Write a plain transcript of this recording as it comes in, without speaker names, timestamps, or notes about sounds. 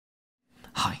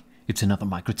It's another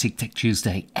MikroTik Tech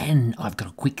Tuesday, and I've got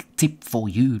a quick tip for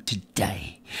you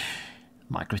today.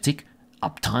 MikroTik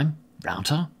uptime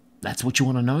router, that's what you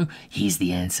want to know? Here's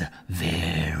the answer.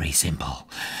 Very simple.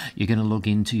 You're going to log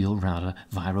into your router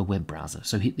via a web browser.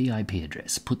 So hit the IP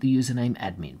address, put the username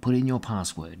admin, put in your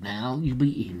password. Now you'll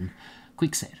be in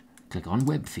QuickSet. Click on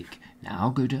WebFig. Now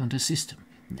go down to System.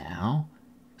 Now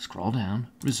scroll down,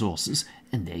 Resources,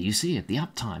 and there you see it, the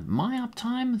uptime. My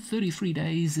uptime, 33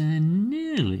 days and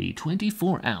nearly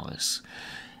 24 hours.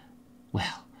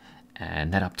 Well,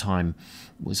 and that uptime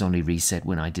was only reset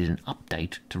when I did an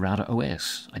update to Router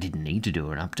OS. I didn't need to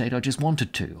do an update, I just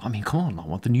wanted to. I mean, come on, I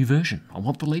want the new version. I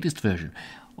want the latest version.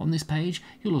 On this page,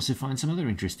 you'll also find some other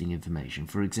interesting information.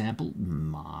 For example,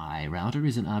 my router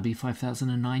is an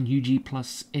RB5009 UG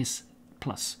Plus S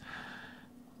Plus.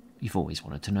 You've always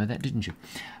wanted to know that, didn't you?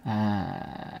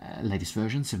 Latest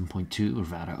version, 7.2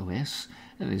 of Router OS.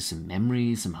 There's some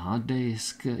memory, some hard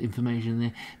disk information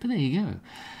there. But there you go.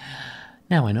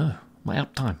 Now I know my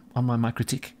uptime on my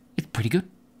MikroTik. It's pretty good.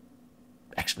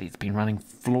 Actually, it's been running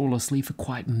flawlessly for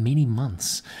quite many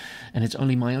months. And it's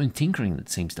only my own tinkering that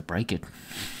seems to break it.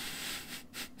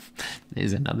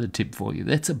 There's another tip for you.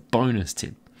 That's a bonus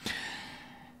tip.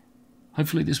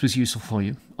 Hopefully this was useful for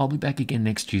you. I'll be back again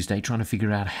next Tuesday trying to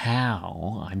figure out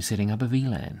how I'm setting up a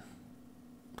VLAN.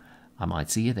 I might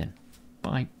see you then.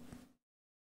 Bye.